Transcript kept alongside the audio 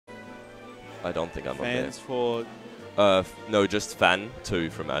I don't think I'm on there. Fans for... No, just fan 2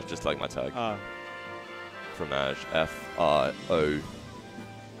 Fromage, just like my tag. Oh. Fromage, Fromage.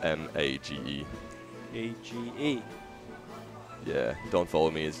 E-G-E. Yeah, don't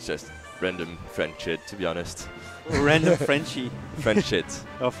follow me, it's just random French shit, to be honest. Random Frenchie. French shit.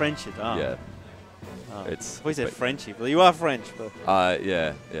 Oh, French shit. Oh. Yeah. Oh. It's. We said Frenchie, but you are French. But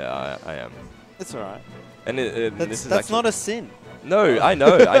Yeah, I am. it's alright. And this is that's not a sin. No, I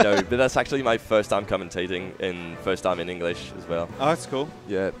know, but that's actually my first time commentating first time in English as well. Oh, that's cool.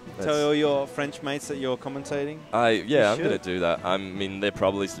 Yeah. Tell all your French mates that you're commentating. Yeah, I'm gonna do that. I mean, they're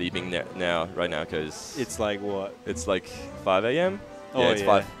probably sleeping right now, because it's like what? It's like 5 a.m. Oh, yeah, it's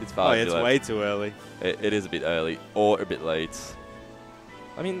 5. It's 5. Oh, yeah, it's way too early. It is a bit early or a bit late.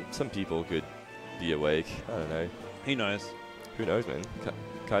 I mean, some people could be awake. I don't know. Who knows? Who knows, man?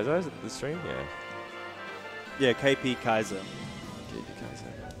 Kaiser is at the stream? Yeah. Yeah, KP Kaiser. KP Kaiser.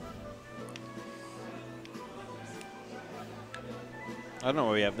 I don't know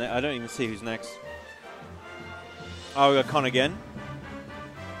what we have next. I don't even see who's next. Oh, we got Con again.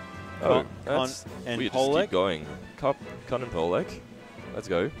 Oh, Con and we just Paulek. keep going. Con and Paulek. Let's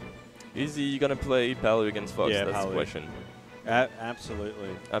go. Is he gonna play Palu against Fox? Yeah, that's Palu. the question. Absolutely.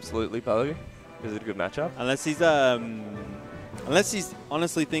 Absolutely, Palu. Is it a good matchup? Unless he's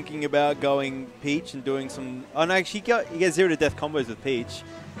honestly thinking about going Peach and doing some. Oh no, actually he gets 0 to death combos with Peach,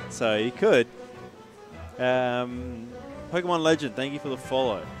 so he could. Pokemon Legend, thank you for the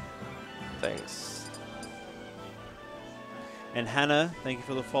follow. Thanks. And Hannah, thank you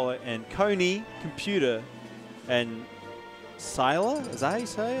for the follow. And Coney, Computer, and Syla, is that how you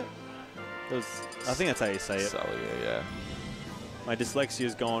say it? I think that's how you say it. Syla, yeah. My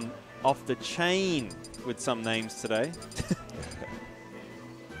dyslexia's gone off the chain with some names today.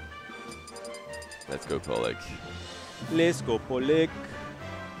 Let's go, Paulek. Let's go, Paulek.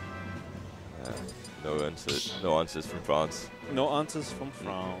 No answers from France. No answers from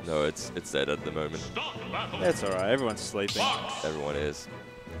France. No, it's dead at the moment. That's alright, everyone's sleeping. Everyone is.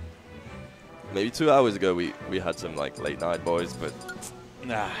 Maybe 2 hours ago we had some like late night boys, but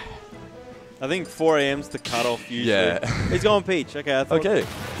nah. I think 4 a.m.'s the cutoff usually. Yeah. He's going Peach. Okay, I thought. Okay,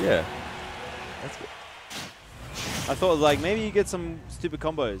 yeah. That's good. I thought like maybe you get some stupid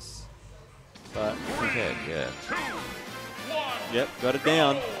combos. But we can, yeah. Yep, got it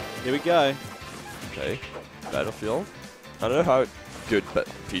down. Here we go. Okay, Battlefield. I don't know how good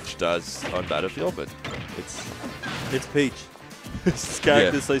Peach does on Battlefield, but it's Peach. This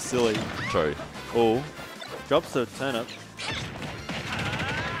character's so silly. True. Oh, drops the turnip.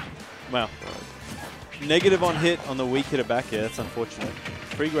 Wow. Negative on hit on the weak hitter back air. That's unfortunate.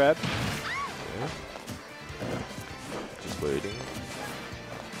 Free grab. Yeah. Just waiting.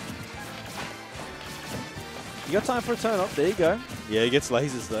 You got time for a turn up. There you go. Yeah, he gets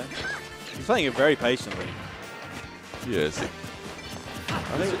lasers though. He's playing it very patiently. Yes.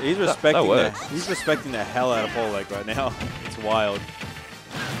 I think he's respecting he's respecting the hell out of Paulek right now. It's wild.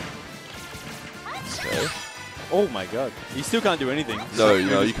 Okay. Oh my god. You still can't do anything. No,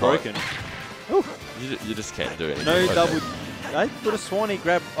 you broken. Can't. You just can't do anything. No double. I would have sworn he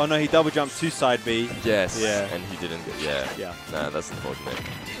grabbed. Oh no, he double jumped to side B. Yes. Yeah. And he didn't get. Yeah. Yeah. Nah, that's unfortunate.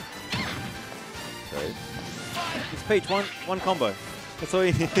 Okay. It's Peach. One combo. That's all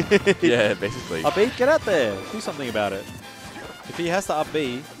you need. Yeah, basically. Up B, get out there. Do something about it. If he has to up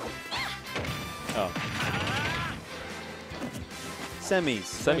B. Oh. Semis.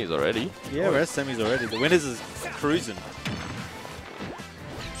 Semis already? Yeah, we're at semis already. The winners is cruising.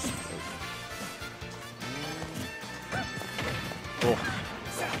 Oh.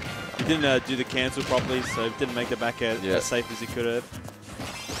 He didn't do the cancel properly, so he didn't make the back air as safe as he could have.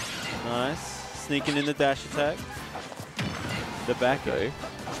 Nice. Sneaking in the dash attack. The back air.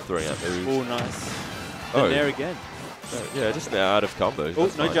 Throwing out moves. Oh, nice. Then there again. Yeah, just now out of combos.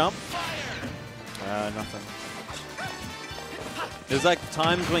 Oh, no jump. Nothing. There's like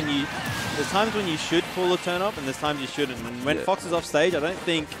times when you should pull a turn up and there's times you shouldn't. And when Fox is off stage, I don't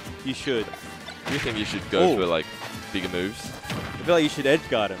think you should. Do you think you should go for like bigger moves? I feel like you should edge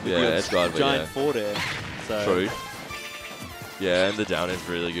guard him. Yeah, edge guard. Giant forward air. So true. Yeah, and the down is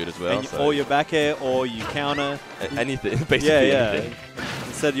really good as well. And or your back air, or you counter. Anything, basically anything.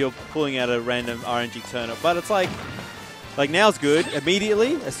 Instead you're pulling out a random RNG turn up. But it's like now's good.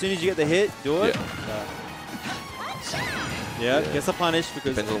 Immediately, as soon as you get the hit, do it. Yeah, gets a punish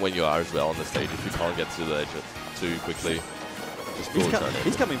because... Depends on when you are as well on the stage. If you can't get to the edge too quickly, just pull a turn.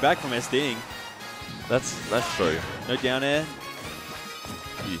 He's coming back from SDing. That's true. No down air.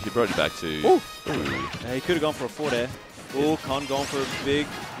 He brought it back to... Ooh. Yeah, he could have gone for a forward air. Oh, Con going for a big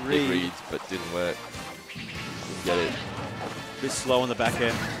read. Big read, but didn't work. Didn't get it. A bit slow on the back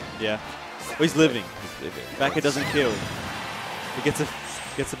air. Yeah. Oh, he's living. He's living. Back air doesn't kill. He gets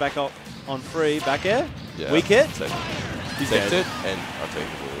a back up on free. Back air. Yeah. Weak hit. He takes it and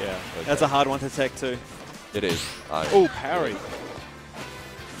untakeable. Yeah. Okay. That's a hard one to tech too. It is. Oh, parry.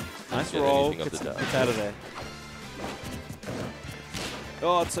 Nice roll. Gets out of there.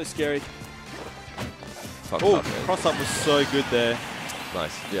 Oh, it's so scary. Oh, cross up was so good there.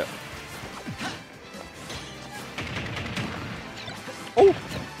 Nice. Yeah. Oh,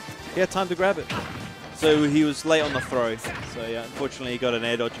 he had time to grab it. So he was late on the throw. So yeah, unfortunately he got an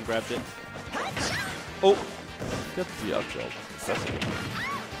air dodge and grabbed it. Oh, got the up job.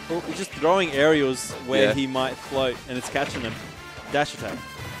 Oh, he's just throwing aerials where he might float, and it's catching him. Dash attack.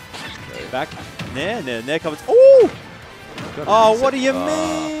 Okay. Back. Nair covers. Oh! Oh, what do you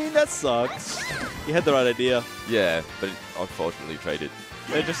mean? That sucks. You had the right idea. Yeah, but it unfortunately traded.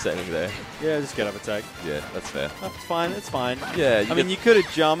 They're just standing there. Yeah, just get up attack. Yeah, that's fair. That's fine. It's fine. Yeah. I mean, you could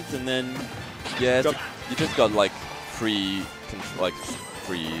have jumped and then. Yeah, you just got like free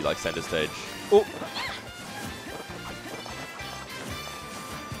center stage. Oh.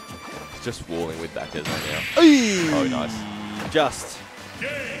 Just walling with backers right now. Oh, nice. Just.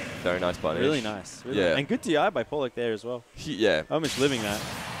 Very nice punish. Really nice. Really yeah. And good DI by Paulek there as well. Yeah. Almost living that.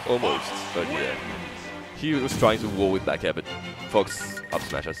 Almost, but yeah. He was trying to wall with back air, but Fox up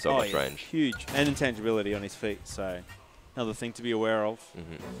smash has so much range. Huge. And intangibility on his feet, so another thing to be aware of.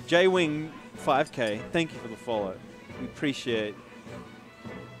 J-Wing 5K, thank you for the follow. We appreciate.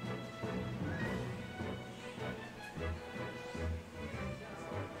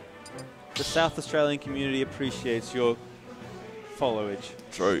 The South Australian community appreciates your followage.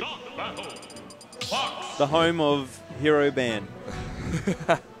 True. The home of Hero Band.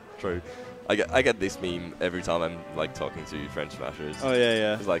 True. I get this meme every time I'm like talking to French smashers. Oh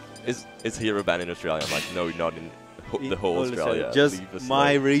yeah. It's like, is Hero Band in Australia? I'm like, no, not in the whole Australia. Just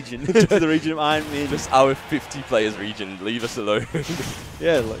my region. Just the region I'm in. Just our 50 players region. Leave us alone.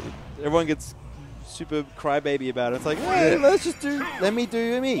 Yeah, like everyone gets super crybaby about it. It's like, hey, let me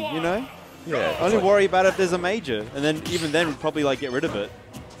do me, you know? Yeah. Only worry about it if there's a major, and then even then we'd probably like get rid of it.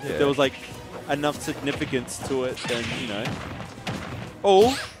 Yeah. If there was like enough significance to it, then you know.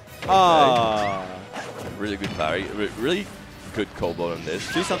 Oh, really good parry. Really good combo on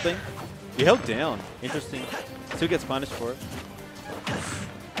this. Do something. You held down. Interesting. Still gets punished for it.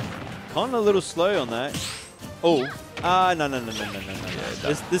 Con a little slow on that. Oh. No.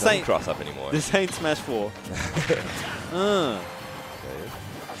 Yeah, this ain't cross up anymore. This ain't Smash 4. Okay.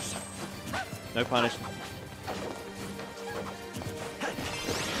 No punishment.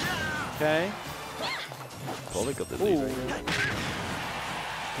 Okay. Paulek got the lead right now.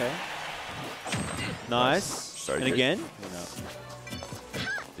 Okay. Nice. Sorry, and again? No.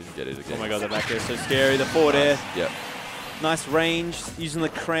 Didn't get it again. Oh my god, the back air is so scary. The forward air. Yep. Nice range, using the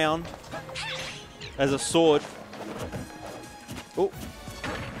crown as a sword. Oh.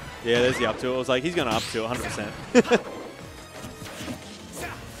 Yeah, there's the up tilt. I was like, he's going to up tilt 100%.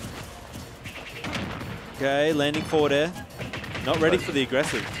 Okay, landing forward air. Not ready for the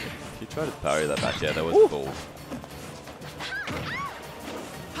aggressive. He tried to parry that back. Yeah, that was cool.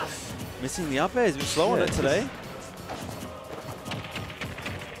 Missing the up air. He's been slow on it today.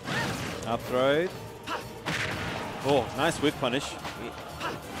 Up throw. Oh, nice whiff punish.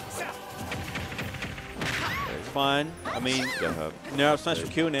 It's fine. I mean, no up smash for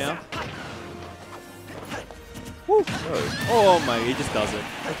kill now. Woo. Oh my, he just does it.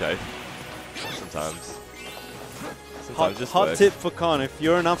 Okay. Sometimes Hot tip for Con, if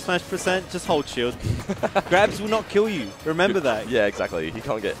you're an up smash percent, just hold shield. Grabs will not kill you. Remember that. Yeah, exactly. He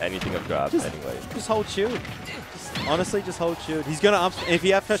can't get anything of grab anyway. Just hold shield. Honestly, just hold shield. He's gonna up. If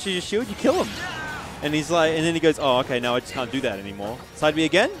he up smashes your shield, you kill him. And he's like, and then he goes, oh, okay, now I just can't do that anymore. Side B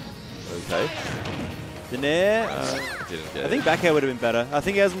again. Okay. The nair. Didn't get I think back air would have been better. I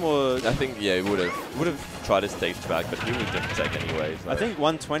think he has more. I think he would have tried to stage back, but he was just tech anyway. So. I think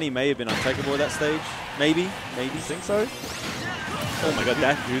 120 may have been untakeable at that stage. Maybe. You think so? Oh my god,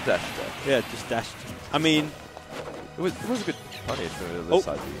 dash. Dude, dash. Yeah, just dashed. I mean, it was a good punish for the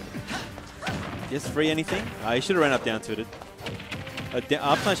side B. Yes, free anything? He should have ran up down to it.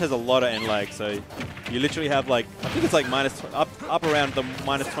 Up smash has a lot of end lag, so you literally have like, I think it's like up around the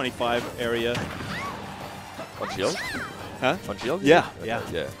 -25 area. On shield? Huh? On shield? Yeah. Okay.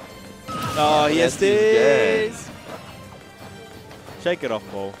 Yeah. Oh, yes, this. Shake it off,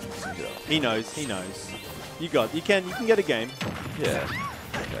 Paul. He knows. He knows. You can get a game. Yeah.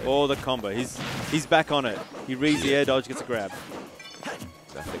 Okay. Or the combo. He's back on it. He reads the air dodge, gets a grab.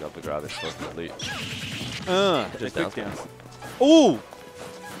 Nothing up the grab, unfortunately. Just quick downs. Ooh!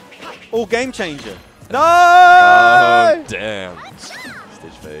 Oh, game changer. No! Oh, damn.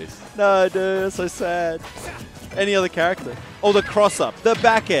 Stage face. No, dude, that's so sad. Any other character? Oh, the cross-up, the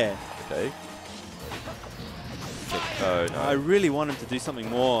back air. Okay. Oh, no. I really want him to do something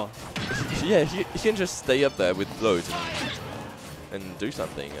more. Yeah, he can just stay up there with loads and do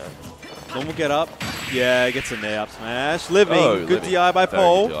something. Normal get up. Yeah, gets in there, up smash. Living. Oh, good living. DI by Very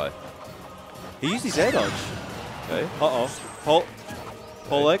Paul. good DI. He used his air dodge. Okay. Uh-oh.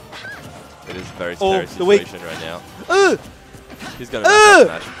 Paulek. It is a very the situation right now. He's going to mash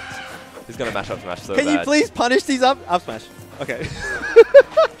up smash. He's going to mash up smash so Can bad. you please punish these up smash? Okay.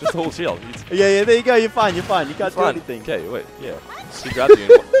 Just hold shield. Yeah, there you go. You're fine. You can't do anything. Okay, wait, yeah. He grabbed you.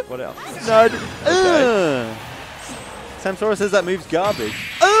 And what else? No. Okay. Samsora says that move's garbage.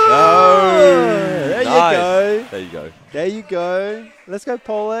 No. There Nice. you go. There you go. There you go. Let's go,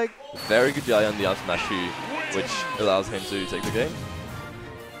 Paulek. Very good DI on the up smash shoe, which allows him to take the game.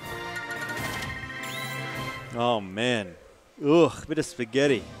 Oh, man. Ugh, bit of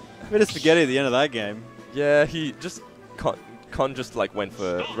spaghetti. Bit of spaghetti at the end of that game. Yeah, he just Con just like went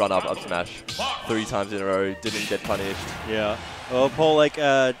for run up smash 3 times in a row, didn't get punished. Yeah. Well,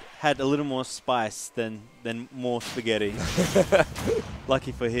 Paulek had a little more spice than more spaghetti.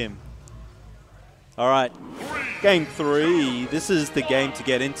 Lucky for him. All right. Game 3. This is the game to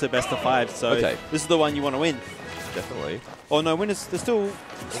get into best of 5. So this is the one you want to win. Definitely. Oh no, winners. There's still In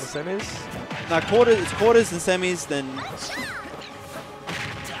the semis? no quarters. It's quarters and semis. Then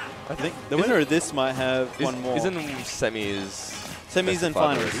I think the winner of this might have one more. Isn't semis and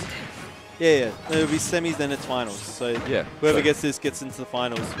finals? already? Yeah. It'll be semis, then it's finals. So Yeah. whoever gets this gets into the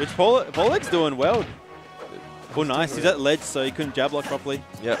finals. Which Paulek's doing well. Oh, nice. He's at ledge, so he couldn't jab block properly.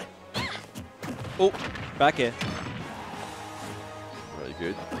 Yep. Oh, back air. Really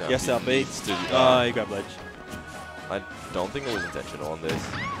good. No, Yes, he LB. needs to, Oh, he grabbed ledge. I don't think it was intentional on this.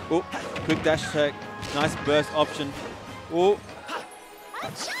 Oh, quick dash attack. Nice burst option. Oh.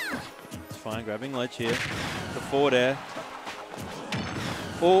 It's fine, grabbing ledge here. The forward air.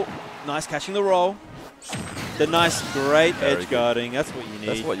 Oh, nice catching the roll. The nice, great edge guarding. That's what you need.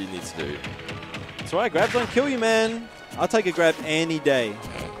 That's what you need to do. That's right, grabs don't kill you, man. I'll take a grab any day.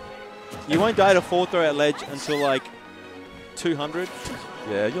 You won't die to full throw at ledge until like 200.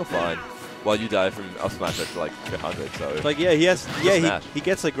 Yeah, you're fine. Well, you die from up smash at like 100, so... Like, yeah, he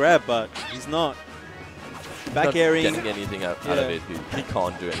gets a grab, but he's not. Back airing. Getting anything out of it. He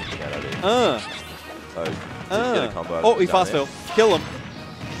can't do anything out of it. So, didn't get a combo. Oh, he fast fell. Kill him.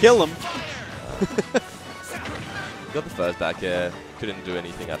 Kill him. Got the first back air. Couldn't do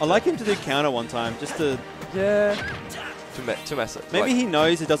anything after. I like him to do counter one time, just to... Yeah. To mess it. Maybe like, he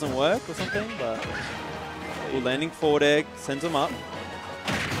knows it doesn't work or something, but... Well, landing forward egg, sends him up.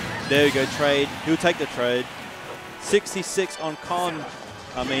 There we go, trade. He'll take the trade. 66 on Con.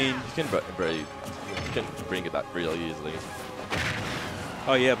 I mean... You can bring it back really easily.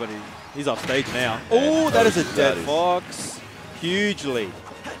 Oh, yeah, but he's off stage now. Oh, that is a dead fox. Hugely.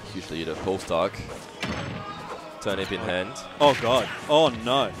 Hugely the full stock. Turnip in hand. Oh, God. Oh,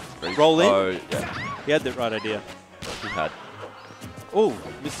 no. Roll in. Oh, yeah. He had the right idea. He had. Oh,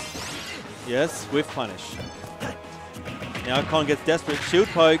 yes, whiff punish. Now Con gets desperate. Shield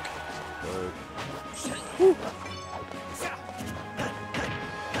poke.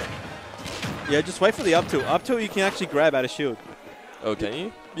 Yeah, just wait for the up tilt. Up tilt you can actually grab out of shield. Oh, can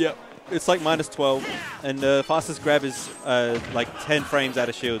you? Yep. It's like minus 12. And the fastest grab is like 10 frames out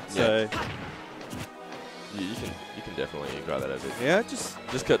of shield. So you can definitely grab that a bit. yeah, just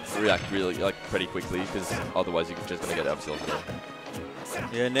react really pretty quickly, because otherwise you're just gonna get up tilt again.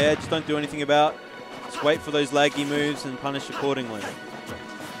 yeah, Nair, just don't do anything about. Just wait for those laggy moves and punish accordingly.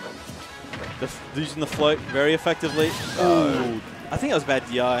 Using the float very effectively. Ooh. I think that was bad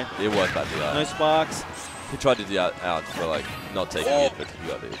DI. It was bad DI. No sparks. He tried to DI out for like not taking it, but he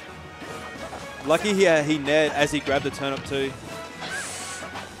got it. Lucky he nared as he grabbed the turn up too.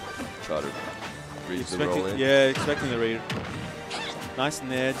 Try to read the roll in. Yeah, expecting the read. Nice in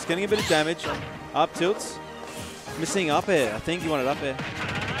there. Just getting a bit of damage. Up tilts. Missing up air. I think he wanted up air.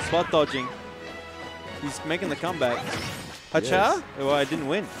 Spot dodging. He's making the comeback. Hacha? Yes. Well, I didn't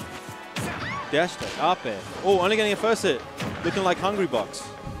win. Dash attack. Up air. Oh, only getting a first hit. Looking like Hungry Box.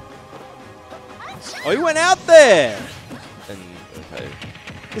 Oh, he went out there! And, okay.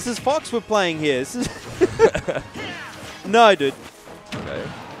 This is Fox we're playing here. This is no, dude. Okay.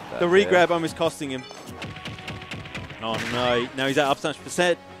 The re-grab almost costing him. Oh, no. Now he's at up smash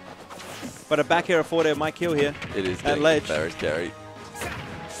percent. But a back air or forward air might kill here. It is at ledge. Very scary.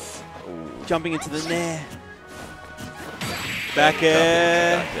 Ooh. Jumping into the nair. Back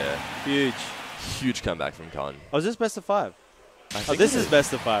air. Huge. Huge comeback from Con. Oh, is this best of 5? Oh, this is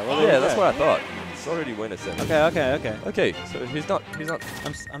best of 5. Well, yeah, that's what I thought. It's already winner semi. Okay. Okay, so he's not.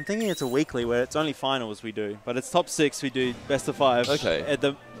 I'm thinking it's a weekly where it's only finals we do, but it's top 6 we do best of 5. Okay. At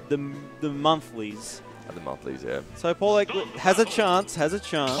the monthlies. At the monthlies, yeah. So Paulek has a chance.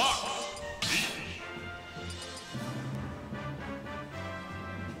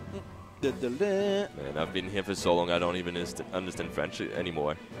 Man, I've been here for so long, I don't even understand French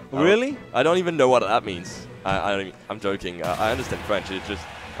anymore. Really? I don't even know what that means. I'm joking. I understand French. It's just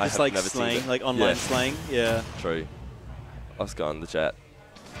I have like never slang, seen it. like online slang. Yeah. True. Oscar in the chat.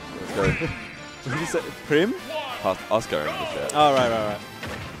 Let's go. What did you say? Prim? Oscar in the chat. Oh, right.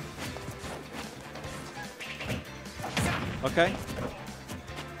 Okay.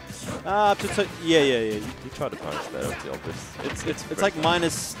 Up to yeah. You try to punish that up the obvious. It's like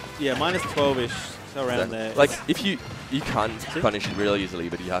minus 12ish, so around there. Like if you can't punish it really easily,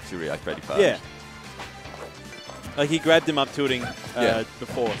 but you have to react pretty fast. Yeah. Like he grabbed him up tilting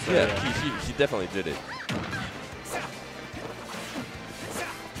before. So yeah. He definitely did it.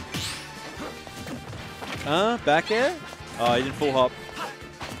 Back air? Oh, he did full hop.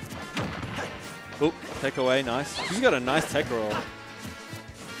 Oop, take away, nice. He's got a nice tech roll.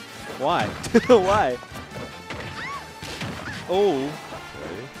 Why? Why? Oh.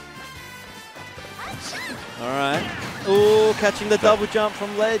 Alright. Oh, catching the double jump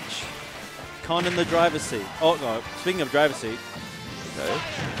from ledge. Con in the driver's seat. Oh no, speaking of driver's seat. Okay.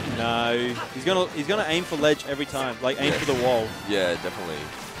 No. He's gonna aim for ledge every time. Like aim for the wall. Yeah, definitely.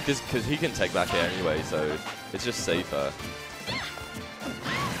 Because he can take back air anyway, so it's just safer.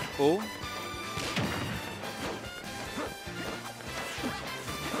 Oh.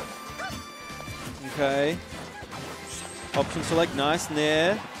 Okay. Option select, nice,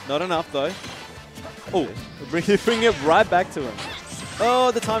 nair. Not enough though. Oh, bring it right back to him.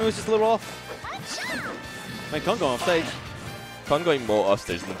 Oh, the timing was just a little off. Man, Con going off stage. Con going more off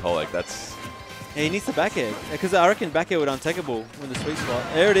stage than Paulek, that's... Yeah, he needs the back air. Because I reckon back air would untakeable in the sweet spot.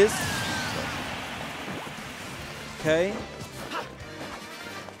 There it is. Okay.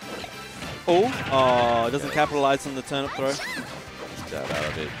 Oh, doesn't capitalize on the turnip throw. Jab out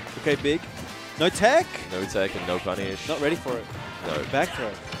of it. Okay, big. No tech? No tech and no punish. Not ready for it. No. Back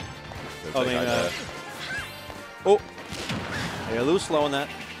throw. No Oh. Yeah, a little slow on that.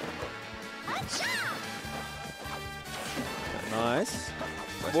 Nice.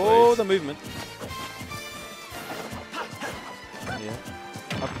 Whoa, ways. the movement.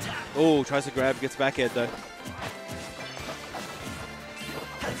 Yeah. Up. Oh, tries to grab, gets back air though.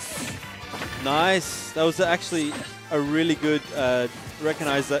 Nice. That was actually a really good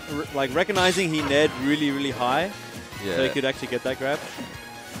recognizing he nared really high. Yeah. So he could actually get that grab.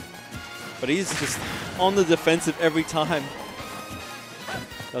 But he's just on the defensive every time.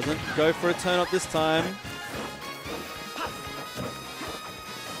 Doesn't go for a turn up this time.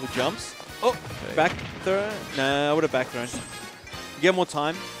 The jumps. Oh, okay. Back throw. Nah, I would have back thrown. Get more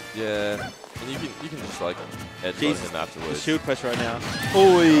time. Yeah. And you can just like headbutt him afterwards. The shield pressure right now.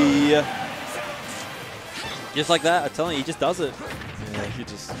 Oh, yeah. Just like that, I'm telling you, he just does it. Yeah, he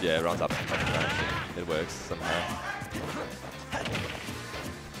just runs up and down. It works somehow.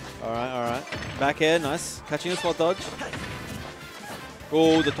 Alright. Back air, nice. Catching a spot dodge.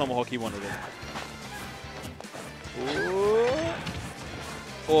 Oh, the tomahawk, he wanted it.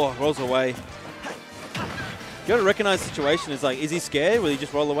 Oh, rolls away. You gotta recognize the situation. It's like, is he scared? Will he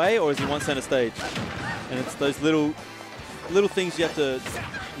just roll away, or is he one center stage? And it's those little things you have to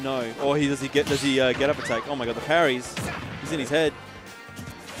know. Or does he get up attack? Oh my god, the parries. He's in his head.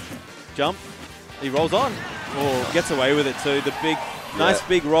 Jump. He rolls on. Oh, gets away with it too. The big, nice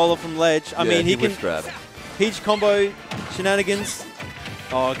big roller from ledge. I mean, he can grab. Peach combo shenanigans.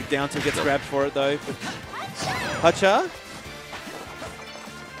 Oh, down to gets grabbed for it though. Hacha.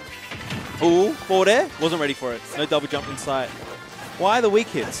 Ooh, forward air. Wasn't ready for it. No double jump in sight. Why the weak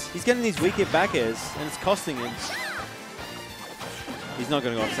hits? He's getting these weak hit back airs, and it's costing him. He's not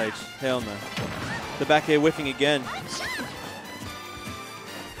going to go off stage. Hell no. The back air whiffing again.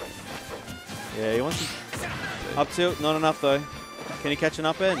 Yeah, he wants to up tilt. Not enough though. Can he catch an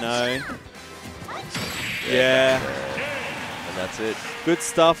up air? No. Yeah. And that's it. Good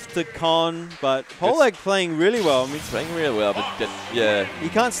stuff to Con, but Paulek playing really well. I mean, playing really well, but yeah. You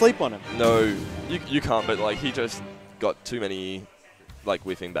can't sleep on him. No, you can't, but like he just got too many like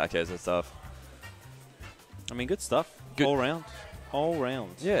whiffing back airs and stuff. I mean, good stuff. Good. All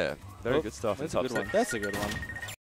round. Yeah, very good stuff. That's a good one. That's a good one.